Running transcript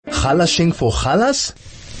Chalashing for chalas?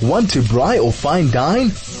 Want to braai or fine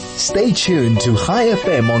dine? Stay tuned to High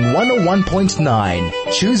FM on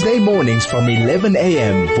 101.9, Tuesday mornings from 11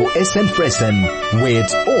 a.m. for Essen Fressen, where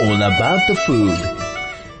it's all about the food.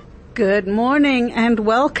 Good morning and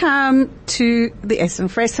welcome to the Essen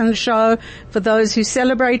Fressen show. For those who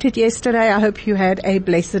celebrated yesterday, I hope you had a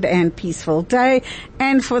blessed and peaceful day.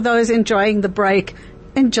 And for those enjoying the break,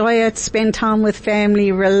 enjoy it, spend time with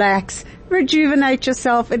family, relax, rejuvenate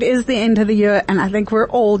yourself. It is the end of the year and I think we're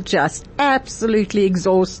all just absolutely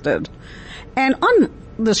exhausted. And on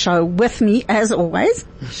the show with me, as always,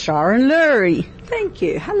 Sharon Lurie. Thank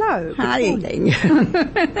you. Hello. Hi. Good morning.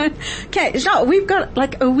 Okay, so we've got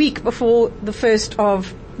like a week before the 1st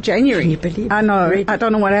of January. Can you believe I know. already? I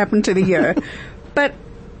don't know what happened to the year. But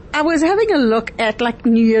I was having a look at like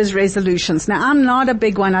New Year's resolutions. Now, I'm not a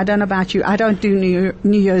big one. I don't know about you. I don't do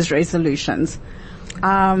New Year's resolutions.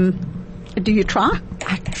 Do you try?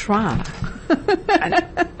 I try.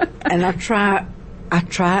 and I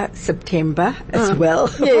try September as well.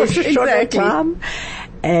 Yes, for a shorter exactly. time.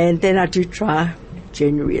 And then I do try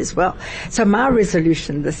January as well. So my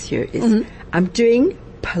resolution this year is I'm doing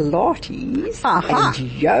Pilates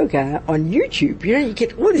and yoga on YouTube. You know, you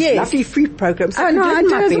get all these lovely free programs. Oh, no, I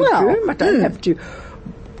do as well. I don't have to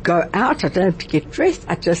go out. I don't have to get dressed.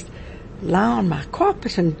 I just lie on my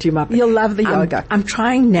carpet and do my... You'll love the yoga. I'm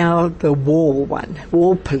trying now the wall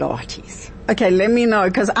Pilates. Okay, let me know,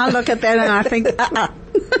 because I look at that and I think,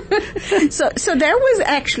 So that was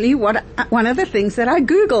actually one of the things that I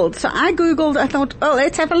Googled. So I thought,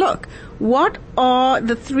 let's have a look. What are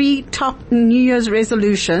the 3 top New Year's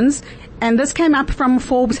resolutions? And this came up from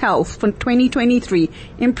Forbes Health for 2023.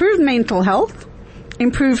 Improved mental health,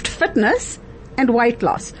 improved fitness, and weight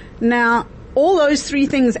loss. Now, all those 3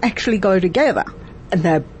 things actually go together. And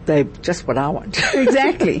they're just what I want.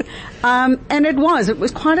 Exactly. And it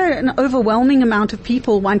was quite an overwhelming amount of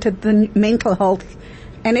people wanted the mental health.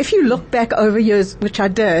 And if you look back over years, which I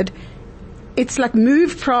did, it's like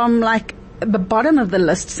moved from like the bottom of the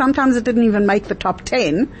list. Sometimes it didn't even make the top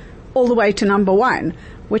 10 all the way to number 1,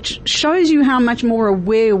 which shows you how much more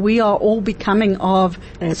aware we are all becoming of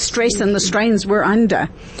stress and the strains we're under.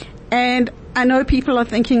 And I know people are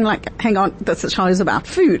thinking like, hang on, this show is about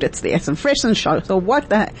food. It's the Essen Fressen show. So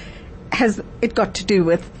what has it got to do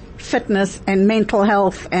with fitness and mental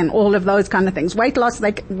health and all of those kind of things? Weight loss,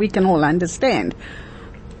 we can all understand.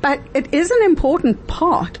 But it is an important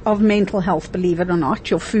part of mental health, believe it or not,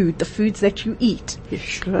 your food, the foods that you eat.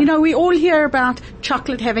 Sure. You know, we all hear about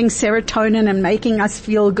chocolate having serotonin and making us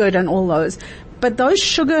feel good and all those. But those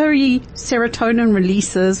sugary serotonin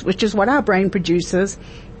releases, which is what our brain produces,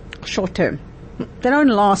 short term. They don't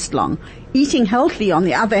last long. Eating healthy, on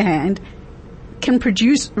the other hand, can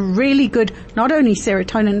produce really good, not only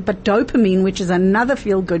serotonin, but dopamine, which is another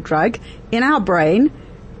feel-good drug in our brain,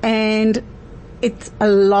 and it's a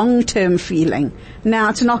long-term feeling. Now,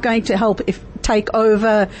 it's not going to help take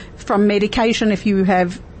over from medication if you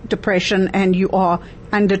have depression and you are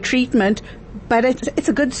under treatment, but it's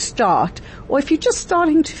a good start. Or if you're just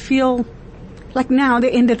starting to feel like now,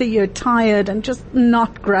 the end of the year, tired and just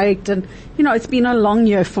not great. And, you know, it's been a long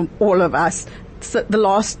year for all of us. So the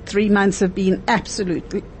last 3 months have been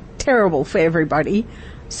absolutely terrible for everybody.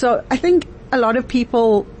 So I think a lot of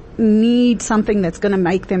people need something that's going to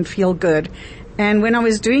make them feel good. And when I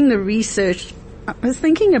was doing the research, I was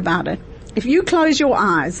thinking about it. If you close your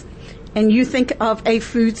eyes and you think of a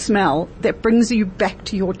food smell that brings you back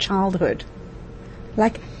to your childhood,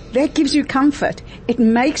 like, that gives you comfort. It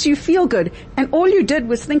makes you feel good. And all you did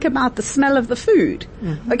was think about the smell of the food.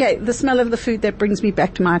 Mm-hmm. Okay, the smell of the food that brings me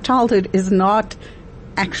back to my childhood is not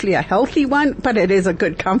actually a healthy one, but it is a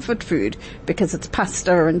good comfort food because it's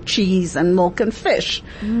pasta and cheese and milk and fish.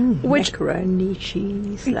 Macaroni,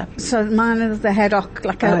 cheese, lovely. So mine is the haddock,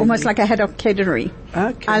 almost like a haddock kedgeree.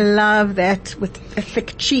 Okay. I love that with a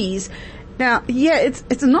thick cheese. Now, yeah,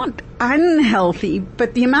 it's not unhealthy,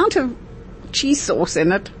 but the amount of cheese sauce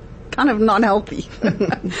in it, kind of not healthy.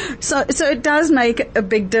 So it does make a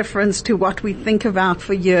big difference to what we think about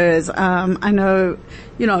for years. I know,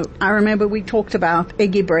 I remember we talked about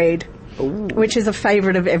eggy bread, which is a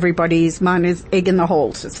favorite of everybody's. Mine is egg in the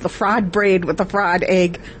holes. It's the fried bread with the fried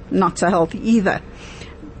egg, not so healthy either.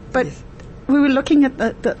 But we were looking at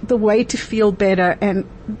the way to feel better, and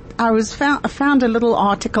I found a little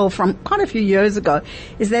article from quite a few years ago,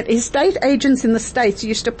 is that estate agents in the States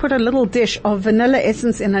used to put a little dish of vanilla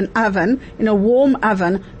essence in an oven, in a warm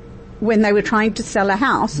oven, when they were trying to sell a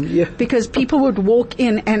house, because people would walk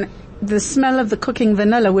in and the smell of the cooking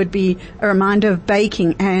vanilla would be a reminder of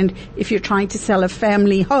baking. And if you're trying to sell a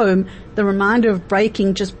family home, the reminder of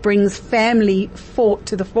baking just brings family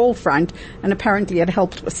to the forefront. And apparently it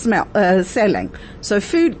helped with selling. So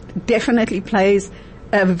food definitely plays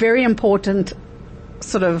a very important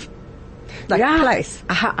sort of place.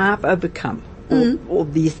 I've overcome all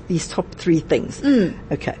these top three things.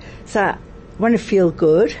 Okay. So I want to feel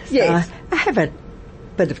good. So Yes. I have a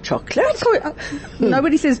bit of chocolate.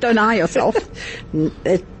 Nobody says don't eye yourself.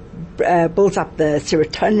 It builds up the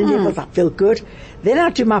serotonin levels. I feel good. Then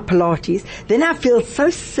I do my Pilates. Then I feel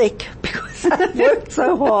so sick because I've worked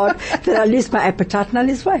so hard that I lose my appetite and I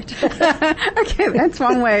lose weight. Okay, that's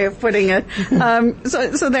one way of putting it.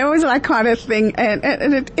 So they always like quite a thing,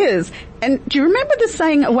 and it is. And do you remember the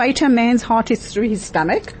saying, a way to a man's heart is through his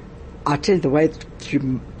stomach? I tell you the way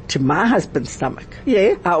to my husband's stomach.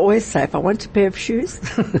 Yeah. I always say, if I want a pair of shoes,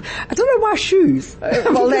 I don't know why shoes.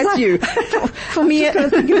 Well, that's you. For me,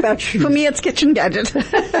 thinking about shoes. For me, it's kitchen gadget.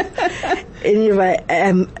 Anyway,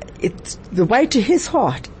 it's the way to his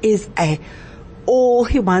heart is all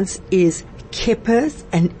he wants is kippers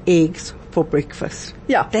and eggs for breakfast.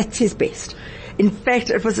 Yeah. That's his best. In fact,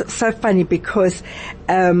 it was so funny because,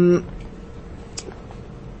 when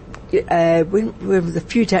was a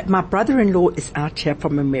few days, my brother-in-law is out here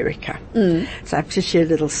from America. So I have to share a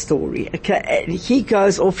little story. Okay, and he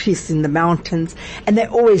goes off, he's in the mountains, and they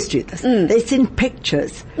always do this. They send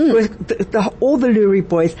pictures. All the Lurie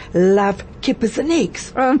boys love kippers and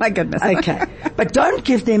eggs. Oh my goodness. Okay. But don't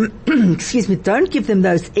give them, don't give them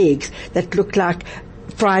those eggs that look like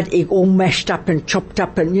fried egg all mashed up and chopped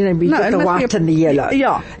up and, we got the white and the yellow.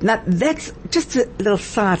 Yeah. Now, that's just a little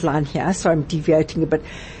sideline here, so I'm deviating a bit.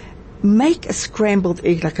 Make a scrambled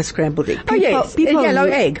egg like a scrambled egg. A yellow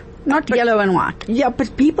egg, not yellow and white. Yeah,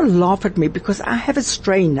 but people laugh at me because I have a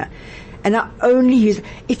strainer and I only use,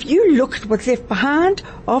 if you look at what's left behind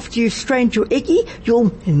after you've strained your eggie,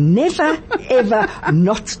 you'll never ever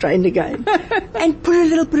not strain again. And put a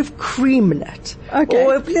little bit of cream in it. Okay.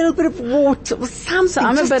 Or a little bit of water or something. So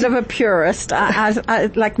I'm a bit of a purist. I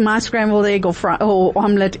like my scrambled egg or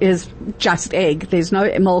omelette is just egg. There's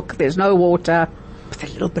no milk, there's no water. With a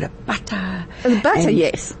little bit of butter.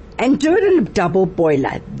 Yes. And do it in a double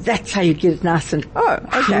boiler. That's how you get it nice and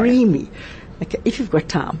creamy. Okay, if you've got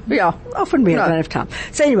time. Yeah. Often we don't have time.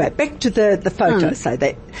 So anyway, back to the photo. So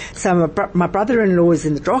my brother-in-law is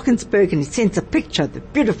in the Drakensberg and he sends a picture, the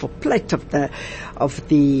beautiful plate of the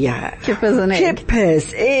kippers and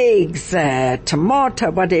kippers, eggs,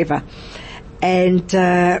 tomato, whatever. And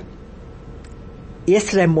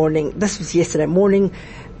yesterday morning,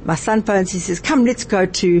 my son phones, he says, come, let's go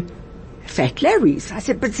to Fat Larry's. I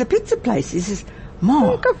said, but it's a pizza place. He says,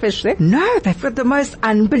 Mom. Go fish there. No, they've got the most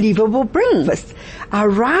unbelievable breakfast. I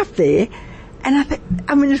arrived there and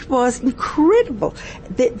it was incredible.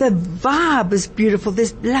 The vibe was beautiful.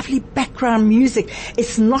 There's lovely background music.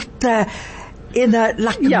 It's not,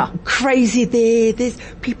 crazy there. There's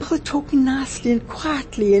people are talking nicely and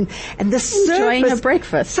quietly and the enjoying service. a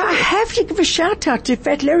breakfast. So I have to give a shout out to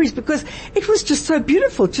Fat Larry's because it was just so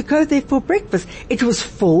beautiful to go there for breakfast. It was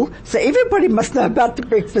full, so everybody must know about the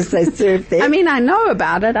breakfast they serve there. I mean, I know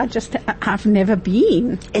about it. I've never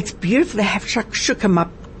been. It's beautiful. They have shakshuka.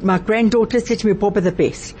 My granddaughter said to me, Boba, the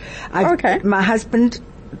best. Okay. My husband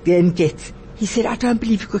then he said, I don't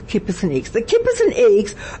believe you've got kippers and eggs. The kippers and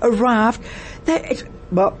eggs arrived. They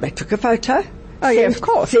took a photo. Oh, yeah, of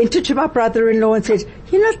course. Sent it to my brother-in-law and said,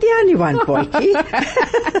 you're not the only one, Boykie.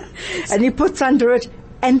 And he puts under it,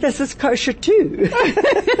 and this is kosher too.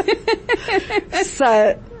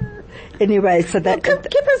 So, anyway,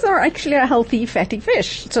 kippers are actually a healthy fatty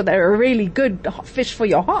fish. So they're a really good fish for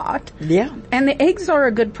your heart. Yeah. And the eggs are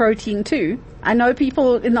a good protein too. I know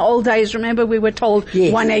people in the old days, remember we were told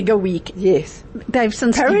 1 egg a week. Yes. They've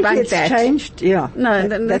since Apparently debunked it's that. changed. Yeah. No,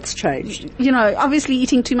 that's changed. Obviously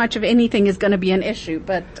eating too much of anything is going to be an issue,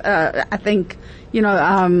 but, I think,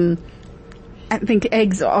 I think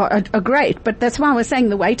eggs are great, but that's why I was saying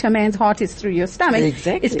the way to a man's heart is through your stomach.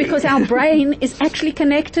 Exactly. It's because our brain is actually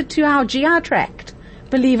connected to our GI tract,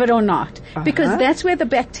 believe it or not. Because that's where the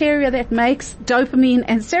bacteria that makes dopamine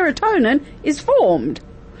and serotonin is formed.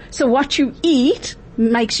 So what you eat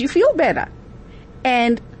makes you feel better.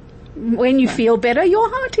 And when you feel better, your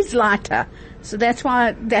heart is lighter. So that's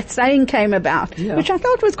why that saying came about, which I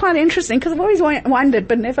thought was quite interesting because I've always wondered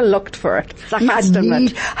but never looked for it. It's like I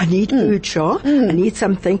need food, sure. I need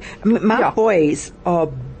something. I mean, my boys are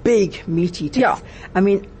big meat eaters. Yeah. I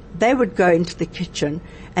mean, they would go into the kitchen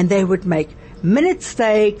and they would make minute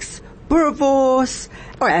steaks, boerewors,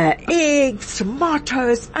 eggs,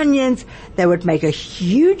 tomatoes, onions. They would make a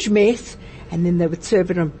huge mess and then they would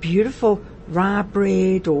serve it on beautiful rye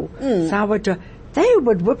bread or sourdough. They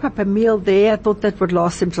would whip up a meal there. I thought that would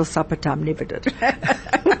last them till supper time. Never did.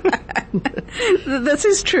 This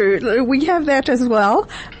is true. We have that as well.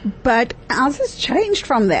 But ours has changed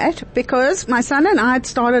from that because my son and I had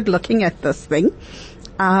started looking at this thing.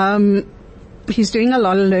 He's doing a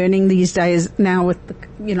lot of learning these days now with the,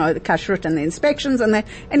 the kashrut and the inspections and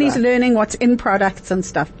he's learning what's in products and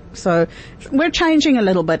stuff. So we're changing a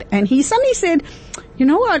little bit. And he suddenly said, you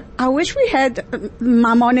know what? I wish we had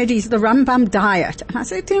Maimonides, the Rambam diet. And I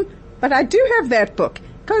said to him, but I do have that book.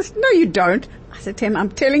 He goes, no, you don't. I said to him, I'm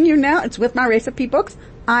telling you now, it's with my recipe books.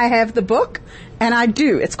 I have the book and I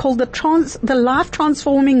do. It's called the Life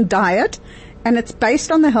Transforming Diet. And it's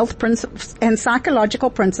based on the health principles and psychological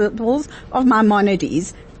principles of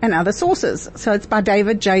Maimonides and other sources. So it's by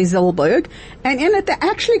David J. Zilberg. And in it, they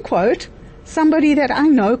actually quote somebody that I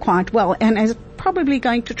know quite well and is probably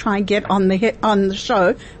going to try and get on the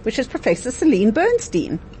show, which is Professor Celine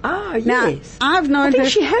Bernstein. Ah, now, yes. I think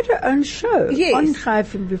she had her own show on Chai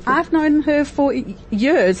FM before. I've known her for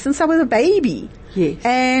years, since I was a baby. Yes.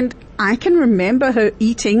 And I can remember her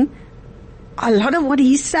eating a lot of what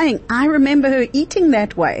he's saying. I remember her eating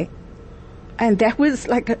that way. And that was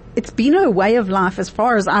it's been her way of life as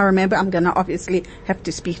far as I remember. I'm going to obviously have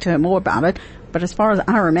to speak to her more about it. But as far as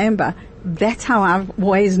I remember, that's how I've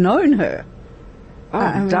always known her. Oh,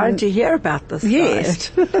 I'm dying to hear about this.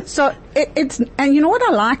 Yes. So it's, and you know what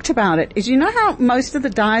I liked about it is, how most of the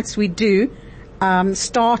diets we do,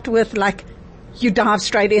 start with you dive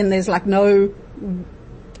straight in. There's no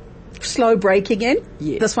slow breaking in.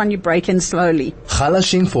 Yes. This one you break in slowly.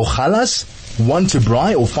 Chalashing for chalas? Want to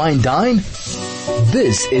braai or fine dine?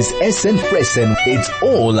 This is SN Fressen. It's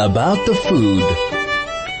all about the food.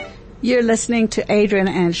 You're listening to Adrienne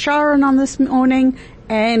and Sharon on this morning,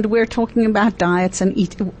 and we're talking about diets and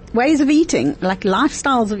ways of eating,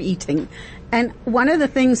 lifestyles of eating. And one of the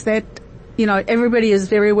things that, everybody is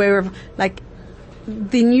very aware of,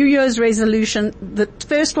 the New Year's resolution, the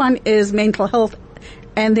first one is mental health,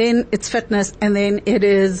 and then it's fitness, and then it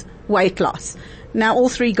is weight loss. Now all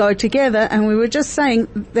three go together, and we were just saying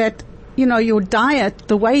that, your diet,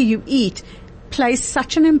 the way you eat, plays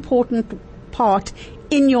such an important part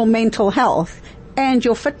in your mental health and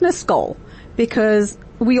your fitness goal, because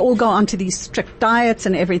we all go onto these strict diets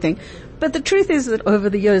and everything. But the truth is that over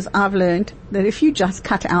the years I've learned that if you just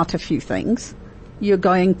cut out a few things, you're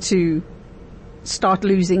going to start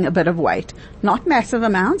losing a bit of weight. Not massive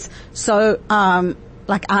amounts. So,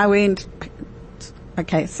 I went,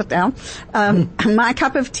 okay, sit down. My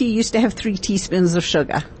cup of tea used to have 3 teaspoons of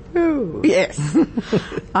sugar. Ooh. Yes.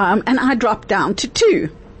 And I dropped down to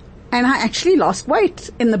 2. And I actually lost weight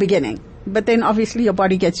in the beginning. But then obviously your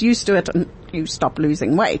body gets used to it and you stop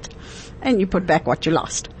losing weight. And you put back what you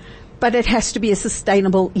lost. But it has to be a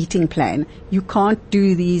sustainable eating plan. You can't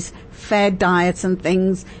do these fad diets and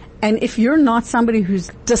things. And if you're not somebody who's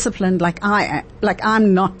disciplined like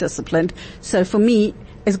I'm not disciplined. So for me,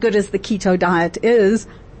 as good as the keto diet is,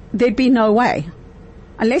 there'd be no way.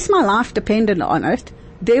 Unless my life depended on it,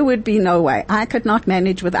 there would be no way. I could not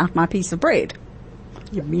manage without my piece of bread.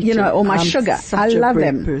 Or my sugar. I love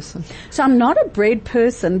them. Person. So I'm not a bread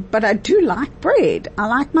person, but I do like bread. I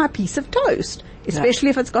like my piece of toast, especially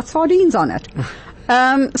if it's got sardines on it.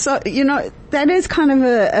 So, that is kind of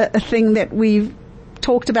a thing that we've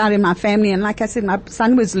talked about in my family. And like I said, my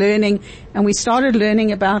son was learning, and we started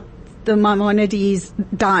learning about the Maimonides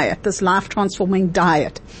diet, this life transforming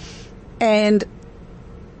diet. And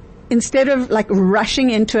instead of rushing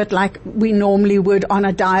into it like we normally would on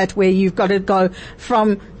a diet where you've got to go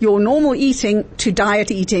from your normal eating to diet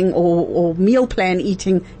eating or meal plan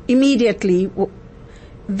eating immediately,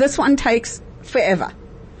 this one takes forever.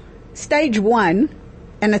 Stage 1,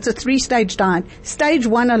 and it's a 3-stage diet, stage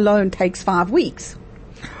 1 alone takes 5 weeks.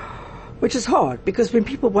 Which is hard, because when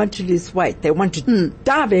people want to lose weight, they want to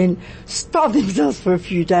dive in, starve themselves for a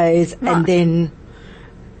few days, and then...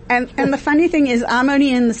 And the funny thing is, I'm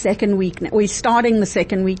only in the second week now. We're starting the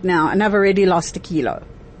second week now, and I've already lost 1 kilo.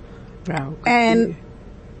 Wow. And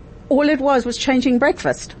all it was changing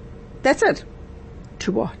breakfast. That's it.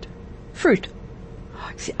 To what? Fruit.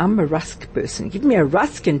 See, I'm a rusk person. Give me a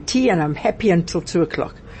rusk and tea, and I'm happy until 2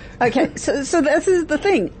 o'clock. Okay, so this is the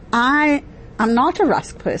thing. I'm not a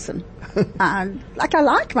rusk person. I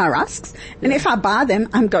like my rusks, and if I buy them,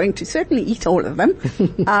 I'm going to certainly eat all of them.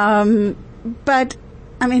 But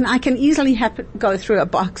I can easily go through a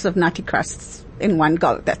box of nutty crusts in one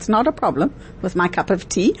go. That's not a problem with my cup of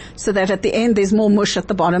tea, so that at the end there's more mush at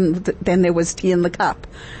the bottom than there was tea in the cup.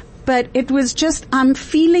 But it was just, I'm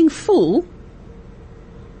feeling full,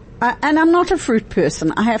 And I'm not a fruit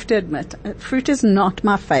person, I have to admit. Fruit is not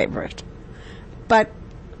my favorite. But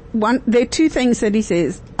there are two things that he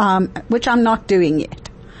says, which I'm not doing yet.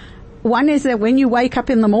 One is that when you wake up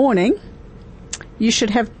in the morning, you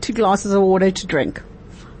should have 2 glasses of water to drink.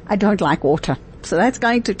 I don't like water. So that's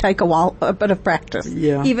going to take a bit of practice.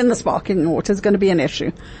 Yeah. Even the sparkling water is going to be an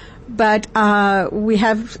issue. But we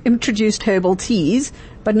have introduced herbal teas,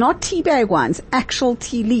 but not tea bag ones, actual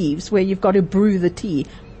tea leaves where you've got to brew the tea,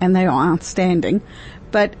 and they are outstanding.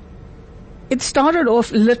 But it started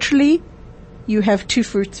off literally, you have 2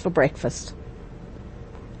 fruits for breakfast.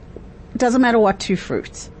 It doesn't matter what 2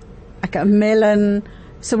 fruits. Like a melon.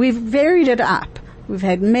 So we've varied it up. We've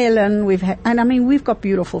had melon, and I mean, we've got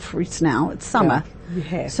beautiful fruits now. It's summer. Yeah, you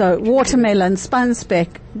have. So watermelon, spunspeck,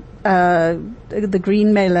 the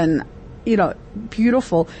green melon,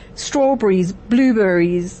 beautiful. Strawberries,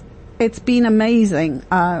 blueberries. It's been amazing.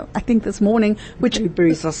 I think this morning,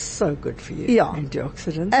 blueberries are so good for you. Yeah.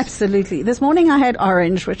 Antioxidants. Absolutely. This morning I had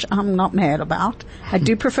orange, which I'm not mad about. I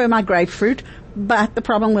do prefer my grapefruit, but the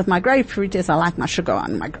problem with my grapefruit is I like my sugar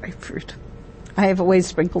on my grapefruit. I have always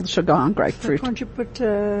sprinkled sugar on grapefruit. So can't you put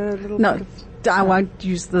a little No, bit of... I won't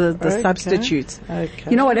use the substitutes. Okay.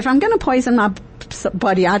 You know what? If I'm going to poison my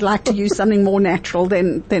body, I'd like to use something more natural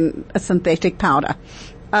than a synthetic powder.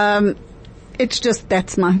 It's just,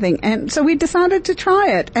 that's my thing. And so we decided to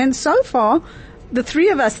try it. And so far, the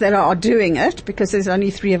 3 of us that are doing it, because there's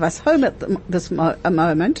only 3 of us home at this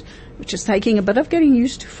moment, which is taking a bit of getting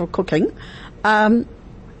used to for cooking,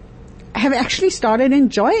 have actually started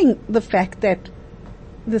enjoying the fact that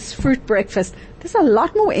this fruit breakfast, there's a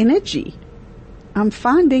lot more energy. I'm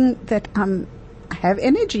finding that I have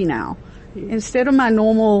energy now. Instead of my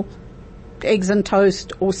normal eggs and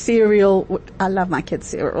toast or cereal, I love my kids'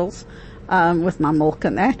 cereals, with my milk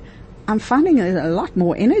and that, I'm finding there's a lot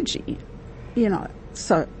more energy,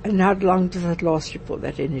 so. And how long does it last you for,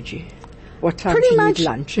 that energy? What time Pretty do you much eat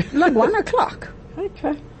lunch? like 1 o'clock.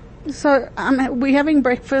 Okay. So we're having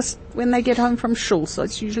breakfast when they get home from school, so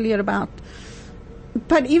it's usually at about,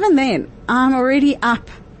 but even then, I'm already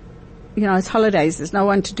up. It's holidays, there's no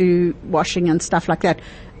one to do washing and stuff like that.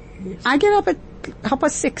 Yes. I get up at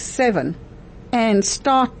 6:30, 7 and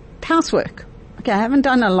start housework. Okay, I haven't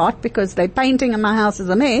done a lot because they're painting and my house is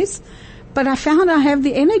a mess, but I found I have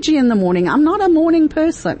the energy in the morning. I'm not a morning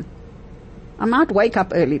person. I might wake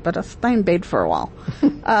up early, but I'll stay in bed for a while.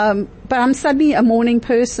 But I'm suddenly a morning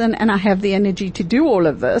person and I have the energy to do all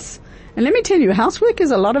of this. And let me tell you, housework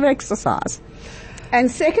is a lot of exercise. And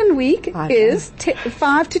second week is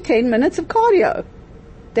 5 to 10 minutes of cardio.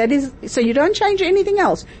 That is, so you don't change anything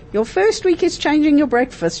else. Your first week is changing your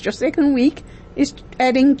breakfast. Your second week is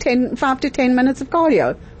adding 5 to 10 minutes of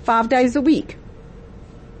cardio, 5 days a week.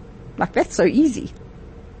 Like, that's so easy.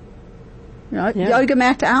 Yoga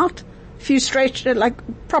mat out. Few stretch, like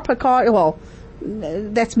proper cardio. Well,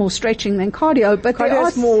 that's more stretching than cardio, but cardio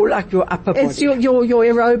is more like your upper body. It's your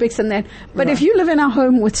aerobics and that. But if you live in a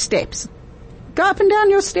home with steps, go up and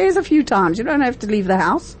down your stairs a few times. You don't have to leave the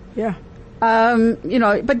house. Yeah.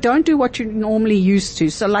 But don't do what you normally used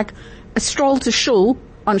to. So like a stroll to shul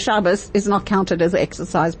on Shabbos is not counted as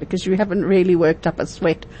exercise because you haven't really worked up a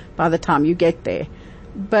sweat by the time you get there.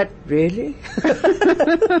 But really?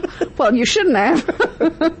 Well, you shouldn't have.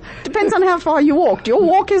 Depends on how far you walked. Your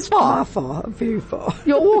walk is far. Far, very far.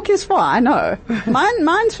 Your walk is far, I know.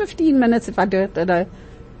 Mine's 15 minutes if I do it at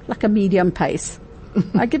a medium pace.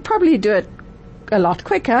 I could probably do it a lot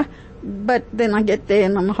quicker, but then I get there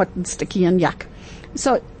and I'm hot and sticky and yuck.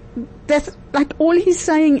 So that's like all he's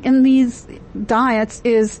saying in these diets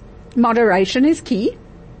is moderation is key.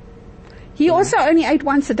 He also only ate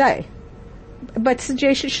once a day, but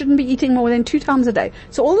suggests you shouldn't be eating more than 2 times a day.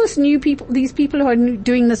 So all these people who are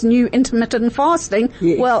doing this new intermittent fasting,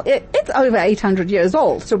 well, it's over 800 years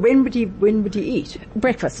old. So when would he eat?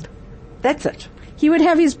 Breakfast. That's it. He would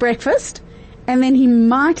have his breakfast, and then he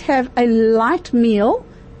might have a light meal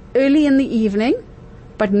early in the evening,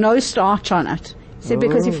 but no starch on it. So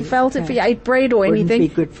because if he ate bread or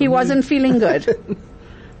anything, he wasn't feeling good.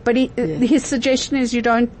 But his suggestion is you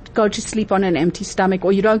don't go to sleep on an empty stomach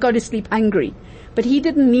or you don't go to sleep hungry. But he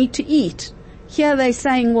didn't need to eat. Here they're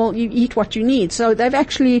saying, well, you eat what you need. So they've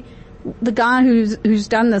actually, the guy who's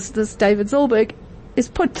done this David Zilberg, is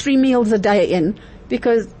put 3 meals a day in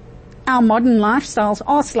because our modern lifestyles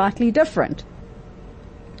are slightly different.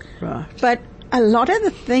 Right. But a lot of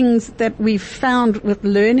the things that we've found with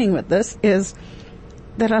learning with this is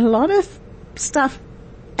that a lot of stuff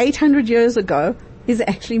 800 years ago is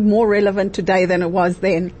actually more relevant today than it was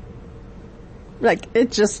then. Like,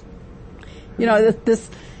 it just, this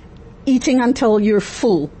eating until you're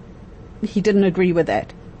full, he didn't agree with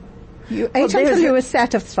that. You ate until you were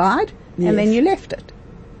satisfied, and then you left it.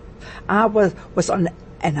 I was on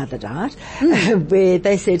another diet where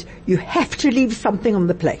they said you have to leave something on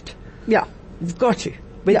the plate. Yeah. You've got to.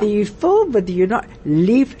 Whether you're full, whether you're not,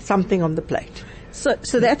 leave something on the plate. So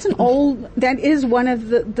that's that is one of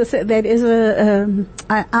that is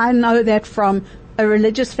I know that from a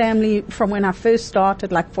religious family from when I first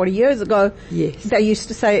started, like 40 years ago. Yes. They used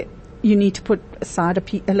to say, you need to put aside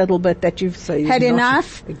a little bit that you've had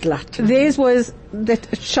enough. A glutton. Theirs was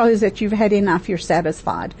that shows that you've had enough, you're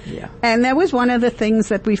satisfied. Yeah. And that was one of the things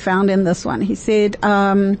that we found in this one. He said,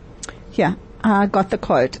 here, I got the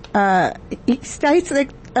quote. He states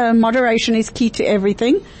that moderation is key to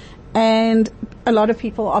everything, and a lot of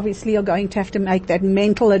people obviously are going to have to make that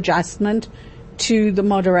mental adjustment to the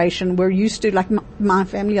moderation. We're used to, like my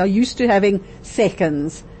family are used to having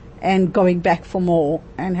seconds and going back for more,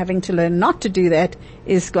 and having to learn not to do that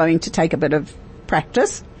is going to take a bit of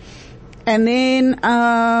practice. And then,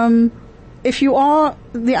 the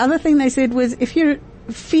other thing they said was, if you're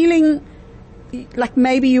feeling like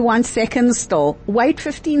maybe you want seconds still, wait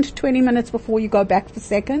 15 to 20 minutes before you go back for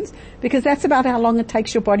seconds, because that's about how long it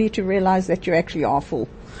takes your body to realize that you actually are full.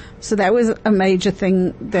 So that was a major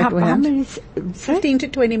thing that we had. How many? 15 to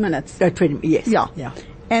 20 minutes. 20, yes. Yeah.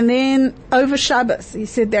 And then over Shabbos, he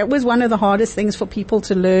said that was one of the hardest things for people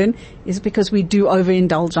to learn, is because we do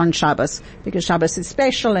overindulge on Shabbos, because Shabbos is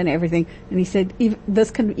special and everything. And he said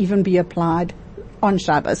this can even be applied on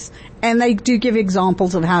Shabbos. And they do give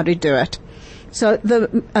examples of how to do it. So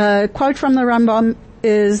the quote from the Rambam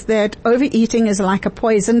is that overeating is like a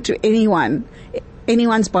poison to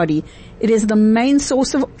anyone's body. It is the main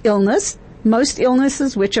source of illness. Most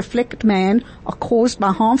illnesses which afflict man are caused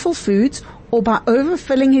by harmful foods or by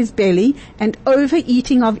overfilling his belly and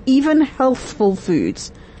overeating of even healthful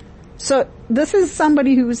foods. So this is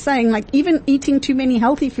somebody who was saying, like, even eating too many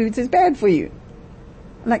healthy foods is bad for you.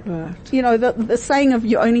 Like, right. You know, the saying of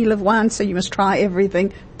you only live once, so you must try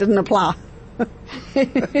everything didn't apply. So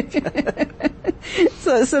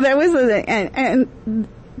that was the thing. And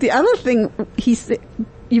the other thing he said,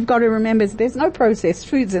 you've got to remember, is there's no processed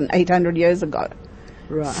foods in 800 years ago.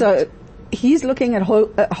 Right. So he's looking at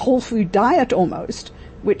a whole food diet almost,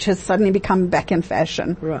 which has suddenly become back in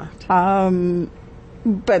fashion. Right.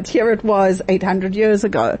 But here it was 800 years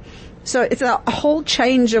ago. So it's a whole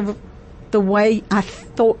change of the way I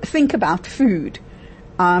think about food.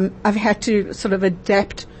 I've had to sort of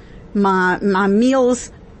adapt my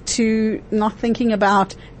meals to not thinking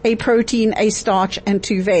about a protein, a starch, and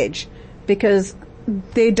 2 veg, because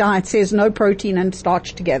their diet says no protein and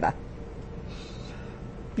starch together.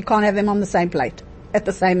 You can't have them on the same plate at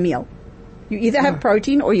the same meal. You either have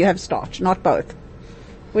protein or you have starch, not both,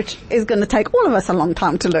 which is going to take all of us a long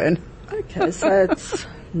time to learn. Okay, so it's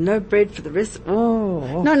no bread for the rest.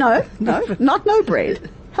 Oh. No, not no bread.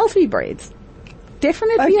 Healthy breads.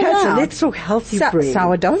 Definitely allowed. So let's talk healthy bread.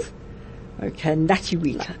 Sourdough. Okay, nutty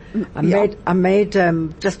wheat. I made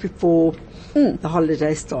just before the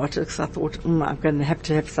holiday started, because I thought, I'm going to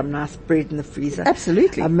have some nice bread in the freezer.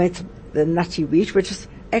 Absolutely. I made the nutty wheat, which is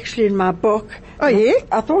actually in my book. Oh, yeah?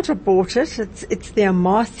 I thought I bought it. It's the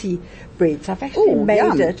Amasi bread. So I've actually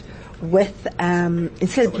made it with,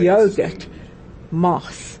 instead of yogurt,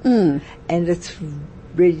 mass. And it's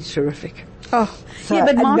really terrific. Oh, so, yeah,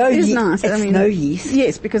 but mass is nice. It's no yeast.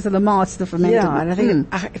 Yes, because of the mass, the fermented. Yeah, and I think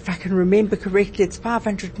if I can remember correctly, it's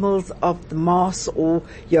 500 mils of the mass or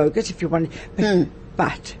yogurt if you want.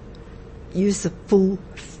 But use the full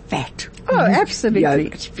fat. Oh, absolutely.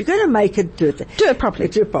 Yogurt. If you're going to make it, do it properly.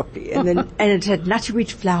 Do it properly. And then, and it had nutty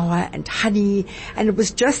wheat flour and honey, and it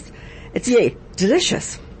was just,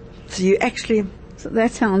 delicious. So you actually. So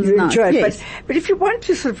that sounds nice. Enjoy it. Yes. But if you want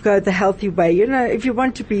to sort of go the healthy way, if you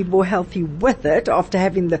want to be more healthy with it after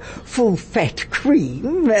having the full fat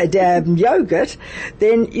cream yogurt,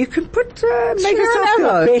 then you can put make yourself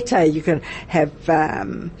feel better. You can have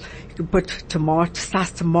you can put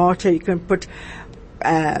sliced tomato. You can put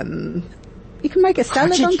you can make a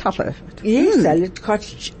salad on top of it. Yes, salad,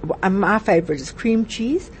 cottage. My favorite is cream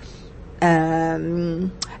cheese,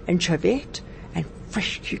 anchovette, and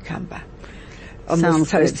fresh cucumber. On the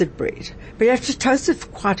toasted bread. But you have to toast it for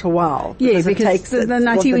quite a while. Yeah, because the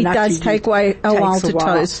nutty wheat does take a while to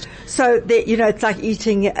toast. So, it's like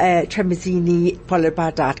eating tramezzini followed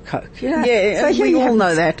by Diet Coke. Yeah, so we all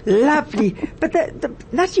know that. Lovely. But the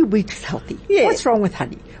nutty wheat is healthy. Yeah. What's wrong with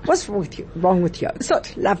honey? What's wrong with yogurt? So,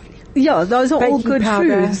 lovely. Yeah, those are baking all good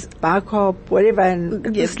powder, foods. Bicarb, whatever,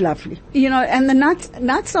 and it's lovely. And the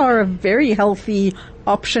nuts are a very healthy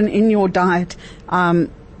option in your diet,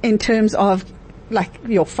 in terms of like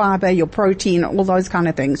your fiber, your protein, all those kind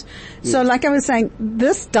of things. Yes. So like I was saying,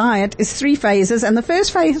 this diet is 3 phases, and the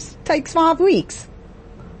first phase takes 5 weeks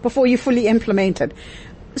before you fully implement it.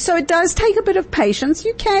 So it does take a bit of patience.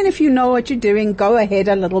 You can, if you know what you're doing, go ahead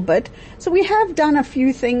a little bit. So we have done a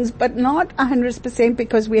few things, but not 100%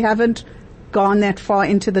 because we haven't gone that far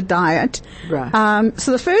into the diet. Right.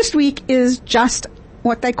 So the first week is just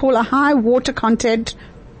what they call a high water content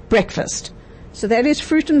breakfast. So that is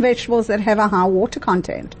fruit and vegetables that have a high water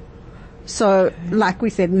content. So like we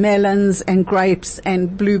said, melons and grapes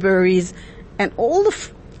and blueberries and all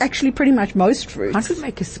the, actually pretty much most fruits. Can't we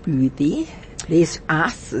make a smoothie? There's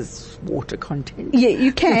ice's water content. Yeah,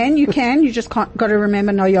 you can. You just got to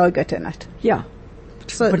remember no yogurt in it. Yeah.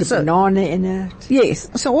 So, put a banana in it. Yes.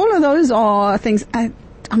 So all of those are things.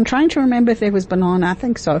 I'm trying to remember if there was banana. I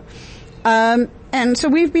think so. And so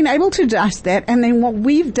we've been able to adjust that. And then what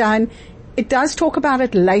we've done, it does talk about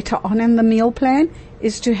it later on in the meal plan,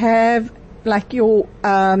 is to have like your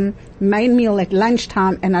main meal at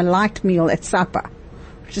lunchtime and a light meal at supper,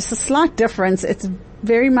 which is a slight difference. It's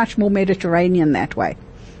very much more Mediterranean that way.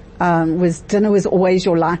 Dinner was always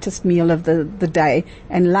your lightest meal of the day,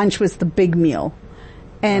 and lunch was the big meal.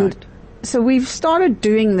 And so we've started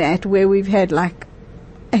doing that where we've had like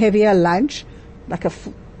a heavier lunch, like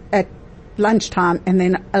at lunchtime, and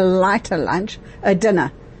then a lighter lunch, a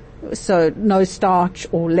dinner. So no starch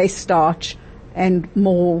or less starch and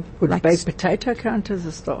more. Would like baked potato count as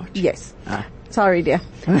a starch? Yes. Sorry, dear.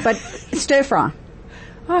 But stir fry.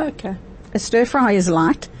 Oh, okay. A stir fry is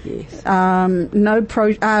light. Yes.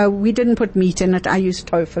 We didn't put meat in it. I used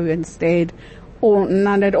tofu instead, or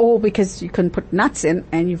none at all, because you can put nuts in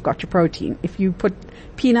and you've got your protein. If you put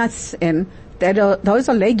peanuts in, those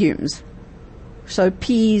are legumes. So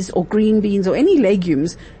peas or green beans or any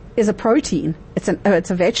legumes is a protein. It's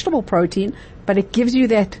a vegetable protein, but it gives you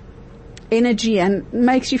that energy and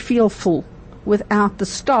makes you feel full without the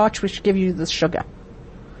starch, which gives you the sugar.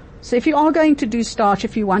 So if you are going to do starch,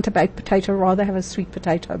 if you want a baked potato, rather have a sweet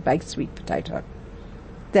potato, baked sweet potato.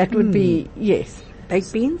 That would be, yes.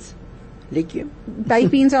 Baked beans? Legume?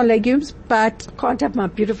 Baked beans are legumes, but I can't have my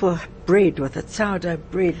beautiful bread with it, sourdough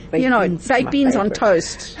bread. Baked beans on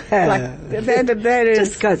toast. Like, that is.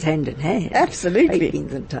 Just goes hand in hand. Absolutely. Baked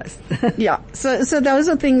beans and toast. Yeah. So those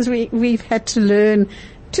are things we've had to learn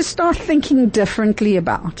to start thinking differently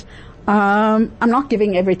about. I'm not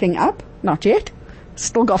giving everything up. Not yet.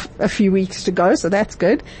 Still got a few weeks to go, so that's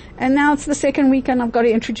good. And now it's the second week and I've got to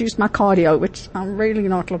introduce my cardio, which I'm really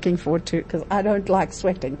not looking forward to because I don't like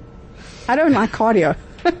sweating. I don't like cardio.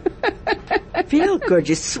 Feel good.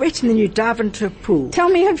 You sweat and then you dive into a pool. Tell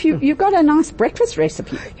me, have you've got a nice breakfast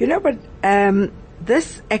recipe? You know what?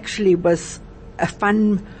 This actually was a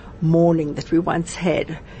fun morning that we once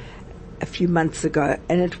had a few months ago,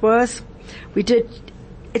 and it was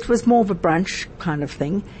more of a brunch kind of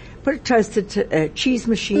thing. Put a toasted cheese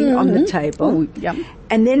machine on the table. Ooh, yum.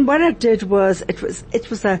 And then what I did was, it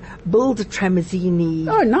was a bull de tramezzini.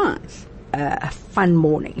 Oh, nice. A fun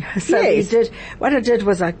morning. So yes. What I did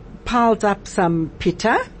was I piled up some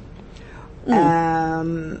pita.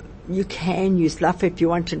 You can use laffa if you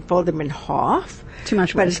want to, and fold them in half. Too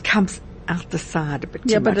much work. But it comes out the side a bit too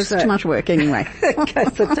much. Yeah, but it's too much work anyway. Okay,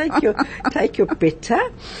 so take your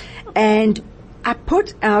pita, and I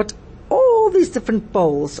put out all these different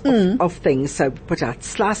bowls of things. So put out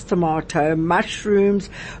sliced tomato, mushrooms,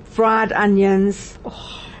 fried onions.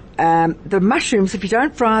 The mushrooms, if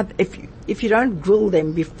you don't grill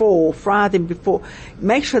them before, fry them before,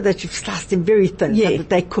 make sure that you've sliced them very thin so that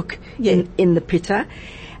they cook in the pita.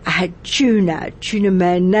 I had tuna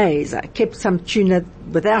mayonnaise. I kept some tuna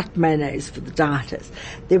without mayonnaise for the dieters.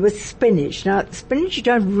 There was spinach. Now, spinach you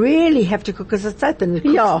don't really have to cook because it's so thin.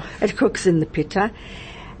 It cooks in the pita.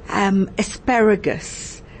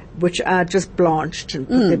 Asparagus, which are just blanched and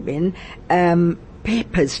put them in.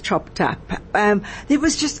 Peppers chopped up. There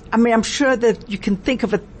was just, I'm sure that you can think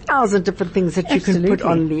of 1,000 different things that you can put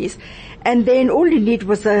on these. And then all you need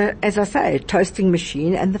was as I say, a toasting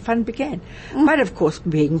machine, and the fun began. But of course,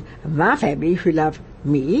 being my family who love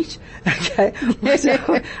meat, okay, so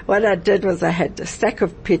what I did was I had a stack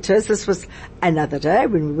of pitas. This was another day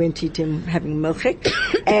when we went having milkshake,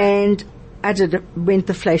 and I went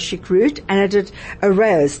the flashik route, and I did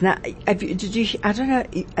arrays. Now, I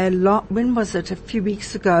don't know, when was it? A few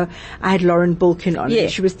weeks ago, I had Lauren Bulkin on. Yeah.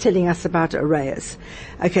 She was telling us about arrays.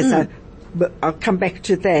 Okay, so I'll come back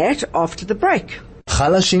to that after the break.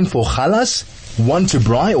 Chalashing for chalas? Want to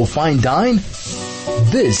braai or fine dine?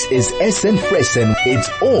 This is SN Fressen. It's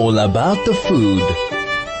all about the food.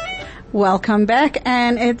 Welcome back,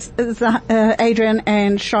 and it's Adrienne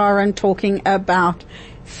and Sharon talking about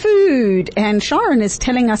food. And Sharon is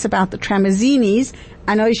telling us about the tramezinis.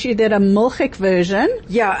 I know she did a milchik version.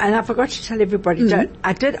 Yeah, and I forgot to tell everybody,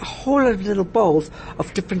 I did a whole lot of little bowls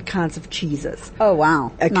of different kinds of cheeses. Oh,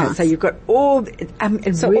 wow. Okay, nice. so you've got all, it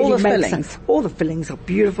So really all the makes fillings. sense. All the fillings are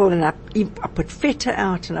beautiful, and I put feta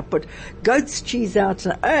out, and I put goat's cheese out,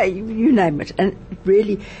 and you name it. And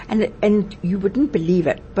really, and you wouldn't believe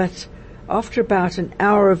it, but after about an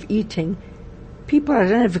hour of eating, people, I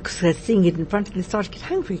don't know, because they're seeing it in front of them, they start to get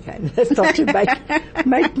hungry again. They start to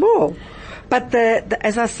make more. But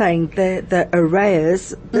as I was saying, the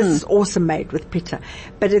arrayas, this is also made with pita,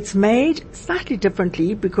 but it's made slightly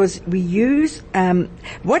differently because we use, let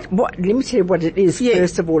me tell you what it is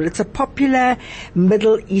first of all. It's a popular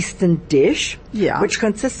Middle Eastern dish, which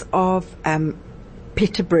consists of,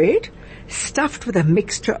 pita bread, stuffed with a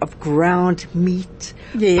mixture of ground meat,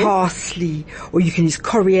 parsley, or you can use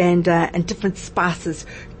coriander and different spices,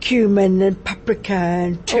 cumin and paprika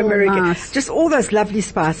and turmeric, nice. just all those lovely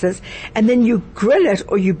spices, and then you grill it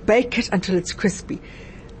or you bake it until it's crispy.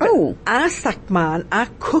 Oh. I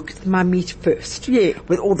cooked my meat first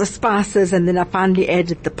with all the spices, and then I finally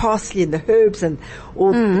added the parsley and the herbs and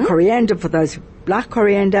all the coriander for those who like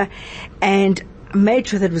coriander, and made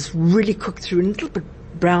sure that it was really cooked through and a little bit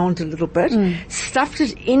browned a little bit, stuffed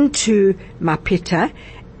it into my pita,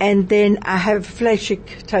 and then I have a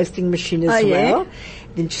flashik toasting machine as well.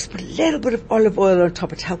 Then just put a little bit of olive oil on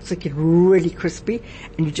top. It helps it get really crispy,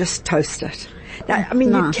 and you just toast it. Now, I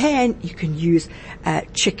mean, nice. you can use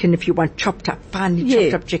chicken if you want chopped up, finely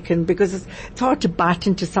chopped up chicken, because it's hard to bite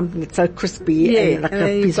into something that's so crispy. And like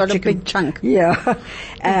a piece of chicken. A big chunk. Yeah.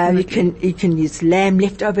 You can use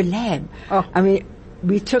leftover lamb. Oh. I mean,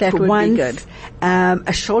 we took once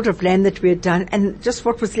a shoulder of lamb that we had done, and just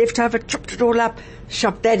what was left over, chopped it all up,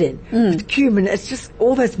 shoved that in with cumin. It's just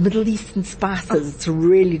all those Middle Eastern spices. It's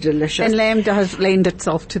really delicious. And lamb does lend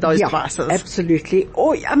itself to those spices. Absolutely.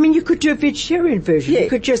 Or, I mean, you could do a vegetarian version. You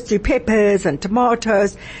could just do peppers and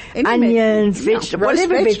tomatoes, onions, vegetables,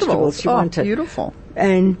 whatever vegetables you wanted. Beautiful.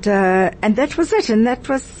 And that was it. And that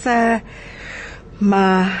was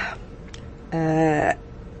my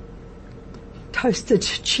toasted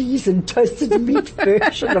cheese and toasted meat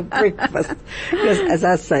version of breakfast. Because, as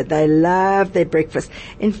I say, they love their breakfast.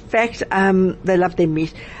 In fact, they love their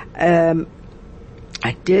meat. I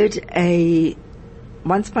did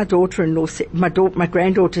once my daughter-in-law said, my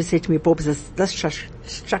granddaughter said to me, Bob, this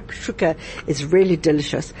shakshuka is really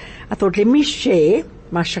delicious. I thought, let me share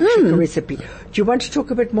my shakshuka recipe. Do you want to talk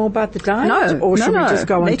a bit more about the diet? No. Or should we just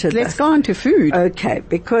go on to this? Let's go on to food. Okay,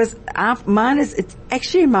 because it's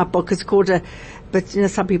actually in my book. It's called but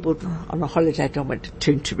some people on a holiday don't want to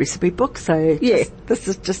turn to recipe books, so this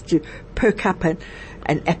is just to perk up an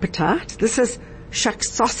appetite. This is shak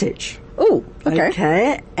sausage. Oh, okay.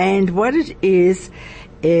 Okay, and what it is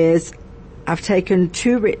I've taken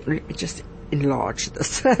just enlarge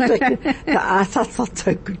this. The eyesight's not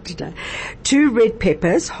so good today. 2 red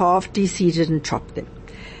peppers, half de-seeded and chopped them.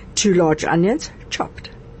 2 large onions, chopped.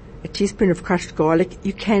 A teaspoon of crushed garlic.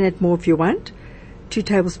 You can add more if you want. 2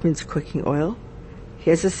 tablespoons of cooking oil.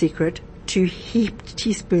 Here's a secret. 2 heaped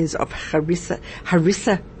teaspoons of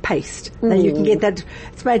harissa paste. Now you can get that.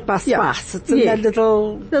 It's made by Spice. It's in that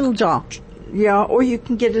little jar. Yeah, or you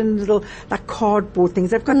can get in little like cardboard things.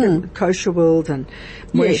 They've got the Kosher World and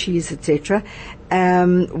Moishi's, etc.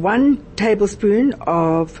 1 tablespoon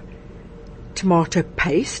of tomato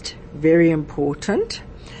paste, very important.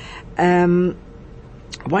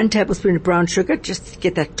 1 tablespoon of brown sugar, just to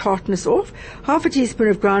get that tartness off. Half a teaspoon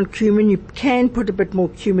of ground cumin. You can put a bit more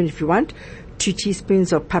cumin if you want. 2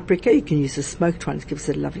 teaspoons of paprika. You can use the smoked one. It gives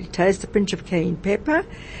it a lovely taste. A pinch of cayenne pepper.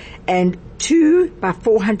 And 2 by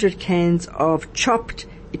 400 cans of chopped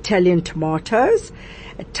Italian tomatoes.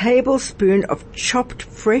 A tablespoon of chopped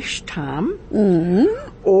fresh thyme.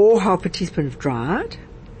 Or half a teaspoon of dried.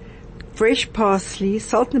 Fresh parsley,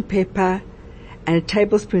 salt and pepper. And a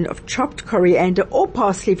tablespoon of chopped coriander or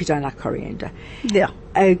parsley if you don't like coriander. Yeah.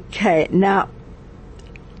 Okay, now,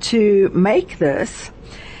 to make this,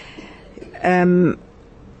 to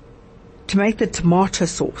make the tomato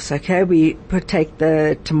sauce, okay, we take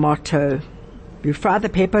the tomato, we fry the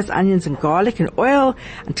peppers, onions and garlic in oil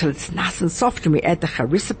until it's nice and soft, and we add the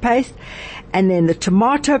harissa paste, and then the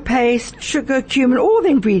tomato paste, sugar, cumin, all the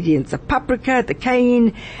ingredients, the paprika, the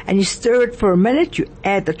cayenne, and you stir it for a minute. You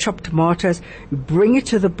add the chopped tomatoes, you bring it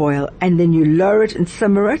to the boil, and then you lower it and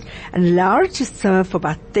simmer it, and allow it to simmer for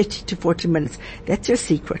about 30 to 40 minutes. That's your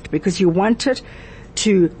secret, because you want it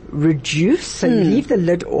to reduce, so you leave the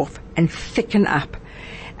lid off and thicken up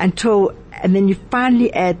and then you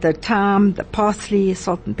finally add the thyme, the parsley,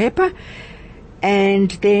 salt and pepper, and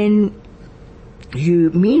then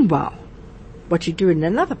meanwhile, what you do in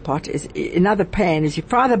another pan is you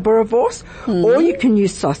fry the boerewors, or you can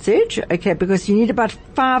use sausage, okay, because you need about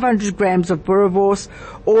 500 grams of boerewors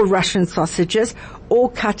or Russian sausages, all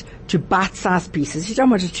cut to bite-sized pieces. You don't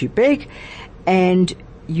want it too big. And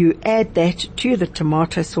you add that to the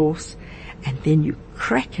tomato sauce, and then you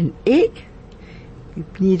crack an egg. You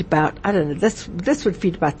need about, I don't know, this would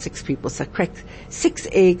feed about 6 people, so crack 6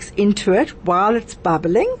 eggs into it while it's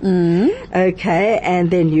bubbling. Okay, and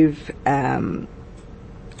then you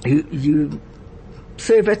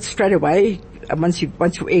serve it straight away, once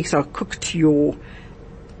your eggs are cooked to your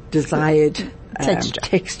desired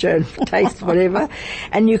texture and taste, whatever.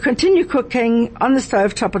 And you continue cooking on the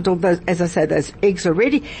stove top until those eggs are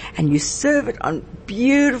ready, and you serve it on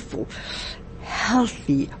beautiful,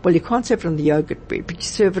 healthy, well, you can't serve it on the yogurt bread, but you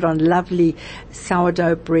serve it on lovely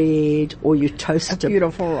sourdough bread, or you toast a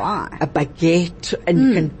beautiful rye, a baguette, and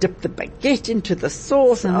you can dip the baguette into the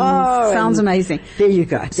sauce. Sounds amazing. There you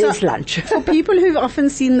go. There's lunch. For people who've often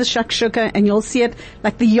seen the shakshuka, and you'll see it,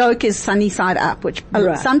 like the yolk is sunny side up, which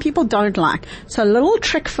some people don't like. So a little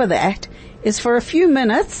trick for that is, for a few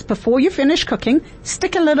minutes before you finish cooking,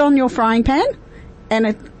 stick a lid on your frying pan, and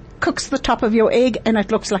it cooks the top of your egg, and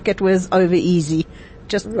it looks like it was over easy,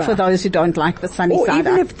 just for those who don't like the sunny side up. Or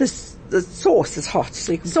even if the sauce is hot.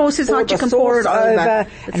 So you can you can pour it over.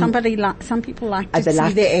 But some people like to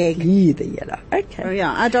see the egg. The yellow. Okay. Oh,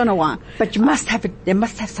 yeah, I don't know why. But you must have they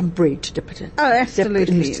must have some bread to dip it in. Oh,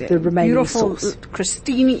 absolutely. The remaining beautiful sauce.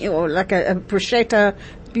 crostini, or like a bruschetta,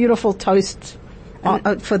 beautiful toast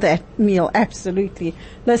for that meal. Absolutely.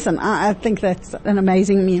 Listen, I think that's an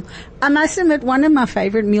amazing meal. I must admit, one of my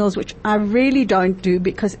favorite meals, which I really don't do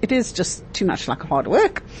because it is just too much like hard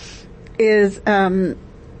work, is unless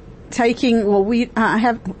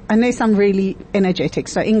I'm really energetic,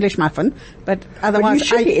 so English muffin, but otherwise you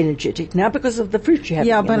should be energetic now because of the fruit you have.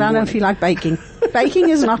 Yeah, but I don't feel like baking. Baking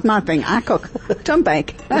is not my thing. I cook, don't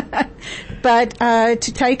bake. But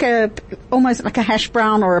to take almost like a hash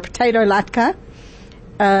brown or a potato latka,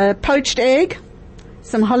 poached egg,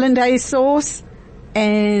 some hollandaise sauce,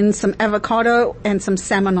 and some avocado and some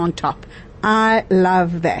salmon on top. I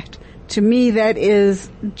love that. To me, that is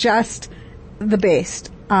just the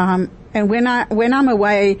best. And when I'm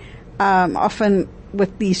away, often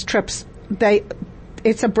with these trips,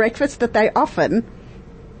 it's a breakfast that they often,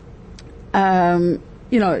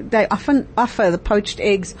 they often offer the poached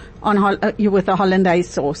eggs with a hollandaise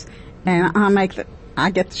sauce, and I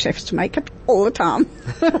get the chefs to make it all the time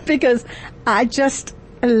because I just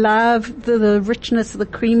love the richness, the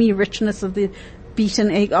creamy richness of the beaten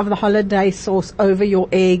egg, of the hollandaise sauce over your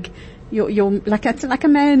egg. It's like a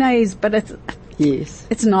mayonnaise, but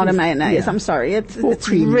it's not a mayonnaise. Yeah. I'm sorry. It's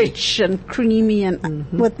rich and creamy, and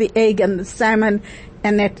with the egg and the salmon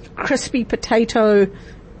and that crispy potato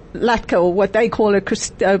latke, or what they call it,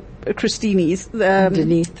 crostinis.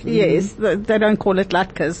 Underneath. Yes, they don't call it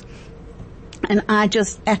latkes. And I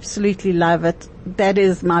just absolutely love it. That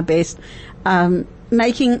is my best.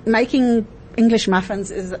 Making English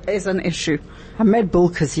muffins is an issue. I made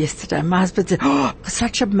bulkas yesterday. My husband said,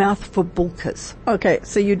 such a mouth for bulkas. Okay,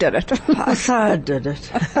 so you did it. So I did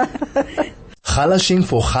it. Chalashing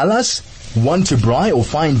for chalas? Want to braai or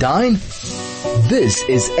fine dine? This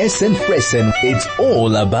is Essen Fressen. It's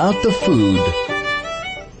all about the food.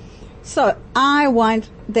 So I want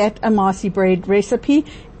that amasi bread recipe,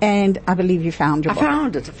 and I believe you found your book. I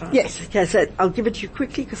found it. Yes. Okay, so I'll give it to you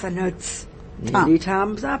quickly because I know it's nearly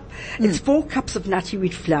time's up. It's 4 cups of nutty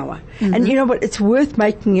wheat flour. And you know what? It's worth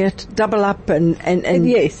making it double up and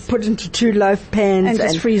yes, put into 2 loaf pans. And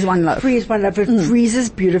just freeze one loaf. Freeze one loaf. It freezes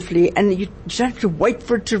beautifully, and you don't have to wait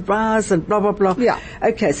for it to rise and blah, blah, blah. Yeah.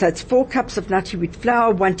 Okay, so it's 4 cups of nutty wheat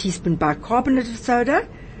flour, 1 teaspoon bicarbonate of soda,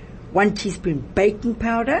 1 teaspoon baking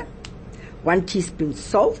powder, 1 teaspoon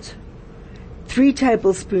salt, 3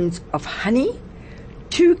 tablespoons of honey,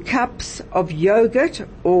 2 cups of yogurt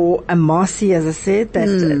or amasi, as I said,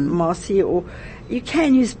 that's amasi, or you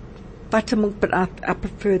can use buttermilk, but I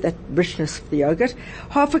prefer that richness of the yogurt.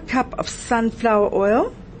 Half a cup of sunflower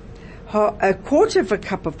oil, a quarter of a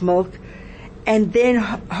cup of milk, and then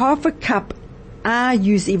half a cup, I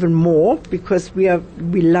use even more because we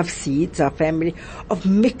love seeds, our family, of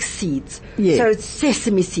mixed seeds. Yes. So it's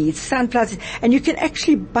sesame seeds, sunflower seeds, and you can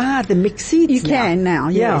actually buy the mixed seeds. You can now,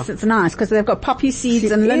 yes, it's nice because they've got poppy seeds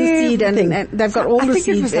and linseed, and they've got all the seeds.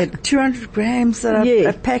 I think it was like 200 grams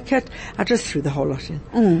a packet. I just threw the whole lot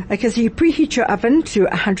in. Okay, so you preheat your oven to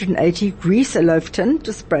 180, grease a loaf tin,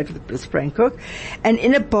 just spray it with a spray and cook, and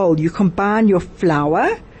in a bowl you combine your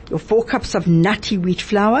flour, your 4 cups of nutty wheat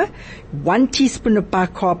flour, 1 teaspoon of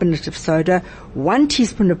bicarbonate of soda, 1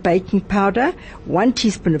 teaspoon of baking powder, 1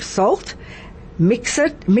 teaspoon of salt. Mix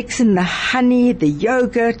in the honey, the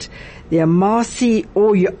yogurt, the amasi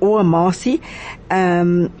or amasi,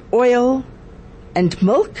 oil and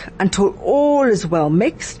milk until all is well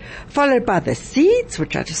mixed, followed by the seeds,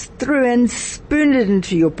 which I just threw in, spoon it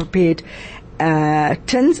into your prepared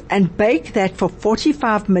tins, and bake that for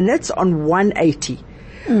 45 minutes on 180.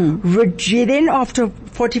 Then after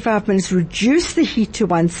 45 minutes, reduce the heat to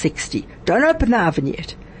 160. Don't open the oven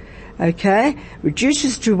yet. Okay?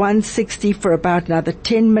 Reduces to 160 for about another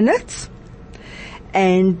 10 minutes.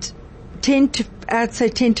 And I'd say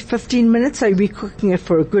 10 to 15 minutes, so you'll be cooking it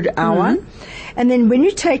for a good hour. And then when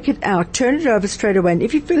you take it out, turn it over straight away. And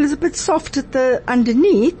if you feel it's a bit soft at the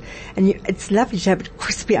underneath, it's lovely to have it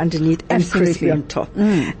crispy underneath and crispy on top.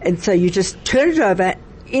 And so you just turn it over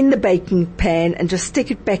in the baking pan and just stick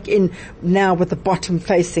it back in now with the bottom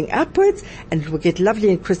facing upwards, and it will get lovely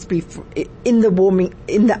and crispy in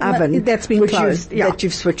the oven that's been closed, that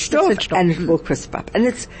you've switched off, and it will crisp up. And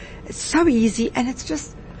it's so easy, and it's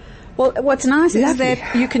just what's nice is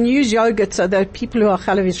that you can use yogurt, so that people who are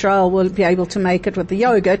Chalav Yisrael will be able to make it with the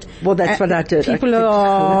yogurt. Well, that's what I did. People who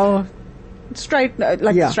are straight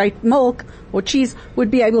milk or cheese would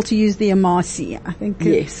be able to use the amasi. I think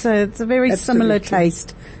it's a very similar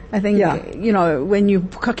taste. I think, when you're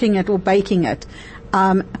cooking it or baking it.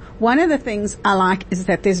 One of the things I like is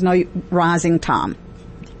that there's no rising time.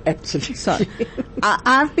 Absolutely. So,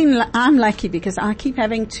 I'm lucky because I keep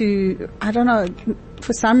having to, I don't know,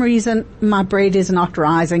 for some reason my bread is not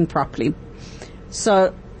rising properly.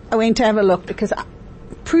 So I went to have a look because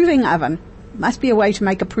proving oven, must be a way to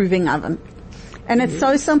make a proving oven. And it's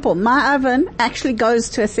so simple. My oven actually goes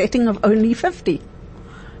to a setting of only 50.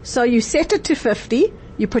 So you set it to 50,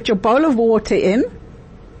 you put your bowl of water in,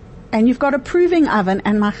 and you've got a proving oven.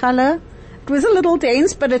 And my challah, it was a little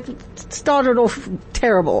dense, but it started off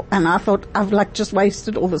terrible. And I thought, I've just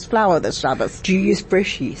wasted all this flour this Shabbos. Do you use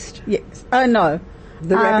fresh yeast? Yes. Oh, no.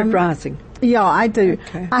 The rapid rising? Yeah, I do.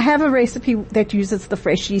 Okay. I have a recipe that uses the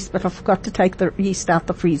fresh yeast, but I forgot to take the yeast out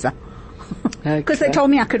the freezer. Because they told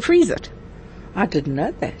me I could freeze it. I didn't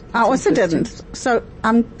know that. I also didn't. So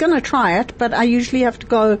I'm going to try it, but I usually have to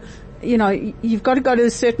go, you've got to go to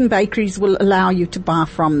certain bakeries will allow you to buy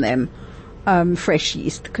from them fresh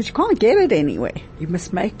yeast, because you can't get it anywhere. You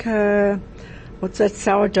must make what's that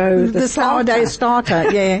sourdough? The sourdough starter,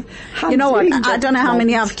 yeah. You know what? I don't know how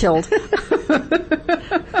many I've killed.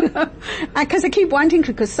 Because I keep wanting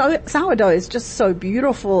to, because sourdough is just so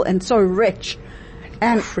beautiful and so rich.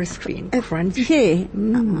 And crispy and crunchy.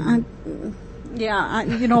 Yeah.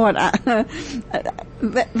 You know what?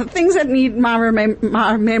 The things that need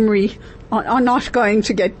my memory are not going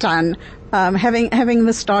to get done. Having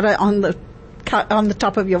the starter on the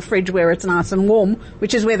top of your fridge where it's nice and warm,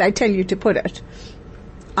 which is where they tell you to put it,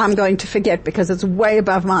 I'm going to forget because it's way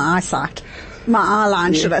above my eyesight. My eye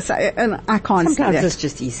line, should I say, and I can't see that. Sometimes it's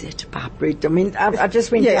just easier to buy bread. I mean, I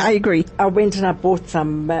just went... Yeah, I agree. I went and I bought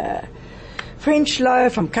some French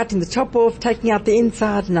loaf. I'm cutting the top off, taking out the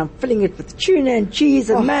inside, and I'm filling it with tuna and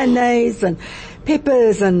cheese and mayonnaise and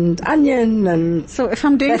peppers and onion. And so if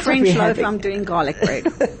I'm doing French loaf, I'm doing garlic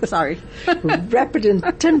bread. Sorry. Wrap it in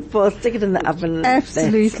tin foil, stick it in the oven.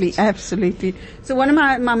 Absolutely. So one of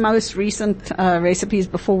my most recent recipes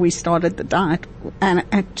before we started the diet, and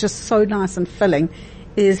just so nice and filling,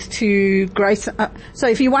 is to grate. So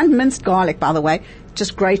if you want minced garlic, by the way,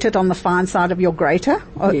 just grate it on the fine side of your grater,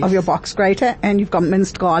 of your box grater, and you've got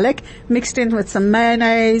minced garlic mixed in with some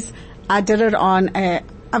mayonnaise. I've done it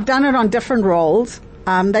on different rolls.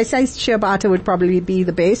 They say shea butter would probably be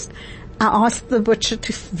the best. I asked the butcher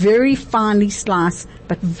to very finely slice,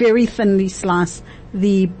 but very thinly slice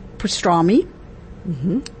the pastrami,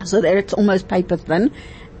 so that it's almost paper thin.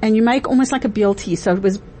 And you make almost like a BLT. So it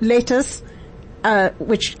was lettuce,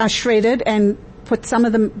 which I shredded and put some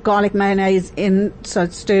of the garlic mayonnaise in, so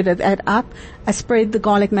it stirred that up. I spread the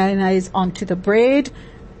garlic mayonnaise onto the bread.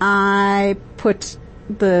 I put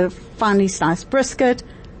the finely sliced brisket.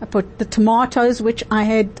 I put the tomatoes, which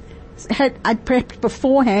I'd prepped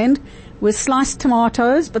beforehand, with sliced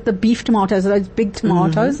tomatoes, but the beef tomatoes, those big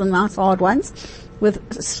tomatoes, the nice hard ones,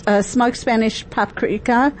 with smoked Spanish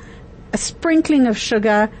paprika, a sprinkling of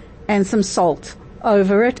sugar, and some salt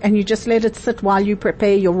over it, and you just let it sit while you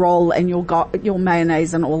prepare your roll and your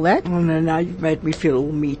mayonnaise and all that. Oh no, now you've made me feel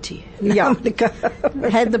all meaty. Yeah.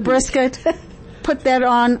 Had the brisket, put that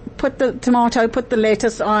on, put the tomato, put the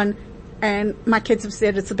lettuce on, and my kids have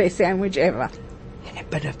said it's the best sandwich ever. And a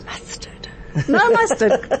bit of mustard. No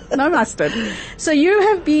mustard. So you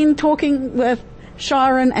have been talking with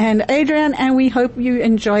Sharon and Adrienne, and we hope you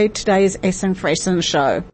enjoyed today's Essen Fressen show.